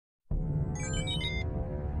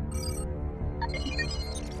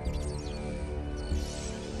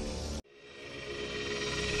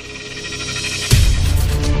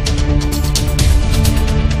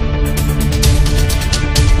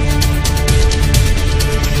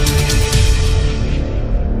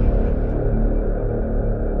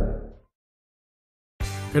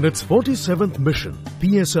In its 47th mission,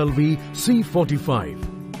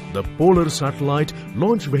 PSLV-C45, the polar satellite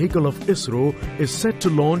launch vehicle of ISRO is set to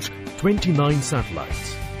launch 29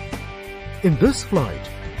 satellites. In this flight,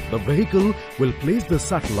 the vehicle will place the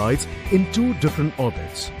satellites in two different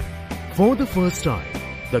orbits. For the first time,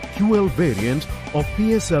 the QL variant of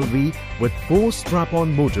PSLV with 4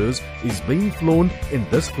 strap-on motors is being flown in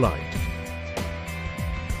this flight.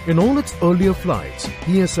 In all its earlier flights,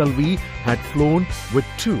 PSLV had flown with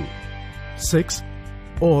 2, 6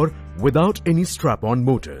 or without any strap-on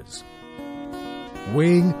motors.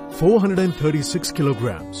 Weighing 436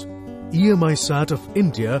 kilograms, EMISAT of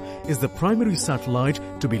India is the primary satellite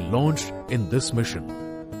to be launched in this mission.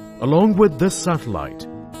 Along with this satellite,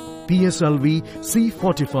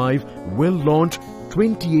 PSLV-C45 will launch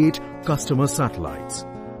 28 customer satellites.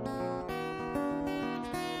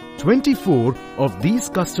 24 of these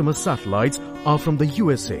customer satellites are from the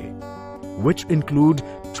USA, which include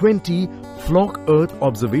 20 Flock Earth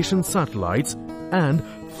observation satellites and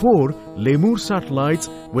 4 Lemur satellites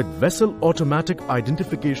with vessel automatic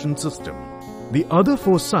identification system. The other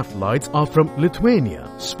 4 satellites are from Lithuania,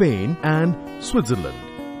 Spain and Switzerland.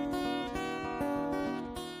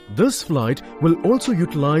 This flight will also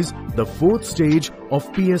utilize the 4th stage of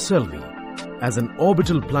PSLV as an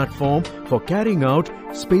orbital platform for carrying out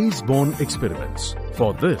space-borne experiments.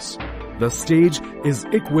 For this, the stage is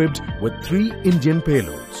equipped with 3 Indian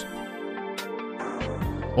payloads.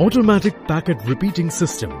 Automatic Packet Repeating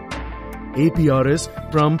System APRS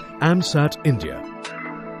from AMSAT India.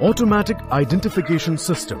 Automatic Identification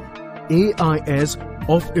System AIS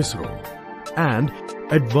of ISRO. And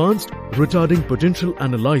Advanced Retarding Potential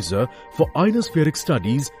Analyzer for Ionospheric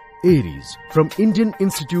Studies ARIS from Indian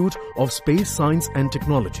Institute of Space Science and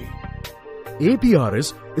Technology.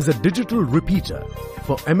 APRS is a digital repeater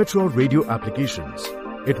for amateur radio applications.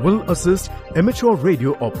 It will assist amateur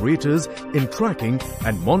radio operators in tracking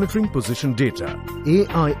and monitoring position data.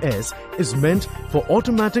 AIS is meant for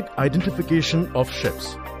automatic identification of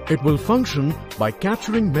ships. It will function by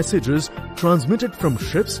capturing messages transmitted from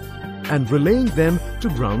ships and relaying them to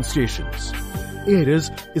ground stations. ARIS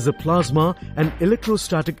is a plasma and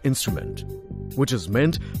electrostatic instrument, which is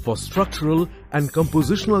meant for structural and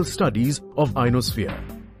compositional studies of ionosphere.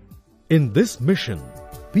 In this mission,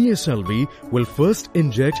 PSLV will first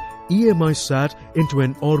inject EMISAT into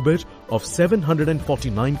an orbit of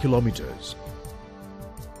 749 kilometers.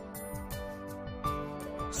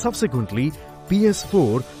 Subsequently,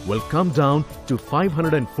 PS4 will come down to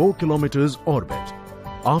 504 kilometers orbit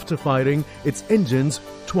after firing its engines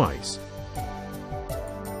twice.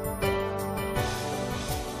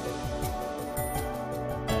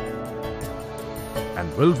 And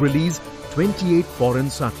will release 28 foreign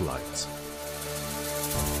satellites.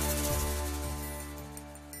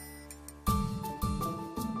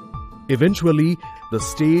 Eventually, the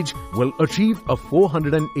stage will achieve a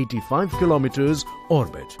 485 kilometers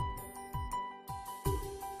orbit.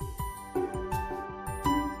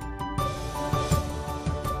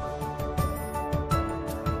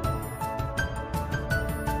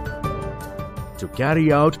 To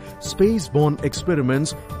carry out space-borne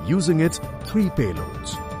experiments using its 3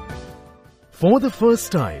 payloads. For the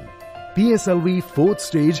first time, PSLV 4th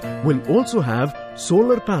stage will also have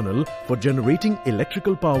solar panel for generating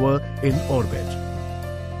electrical power in orbit.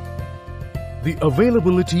 The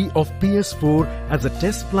availability of PS4 as a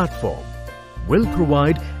test platform will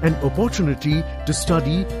provide an opportunity to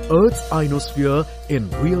study Earth's ionosphere in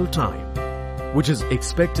real time, which is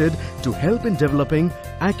expected to help in developing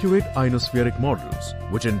accurate ionospheric models,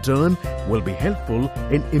 which in turn will be helpful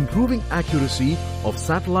in improving accuracy of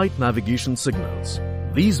satellite navigation signals.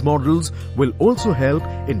 These models will also help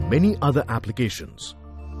in many other applications.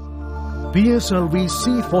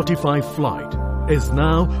 PSLV-C45 flight is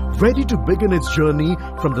now ready to begin its journey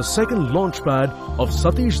from the second launch pad of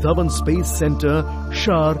Satish Dhawan Space Centre,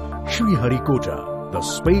 SHAR, Sriharikota, the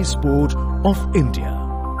spaceport of India.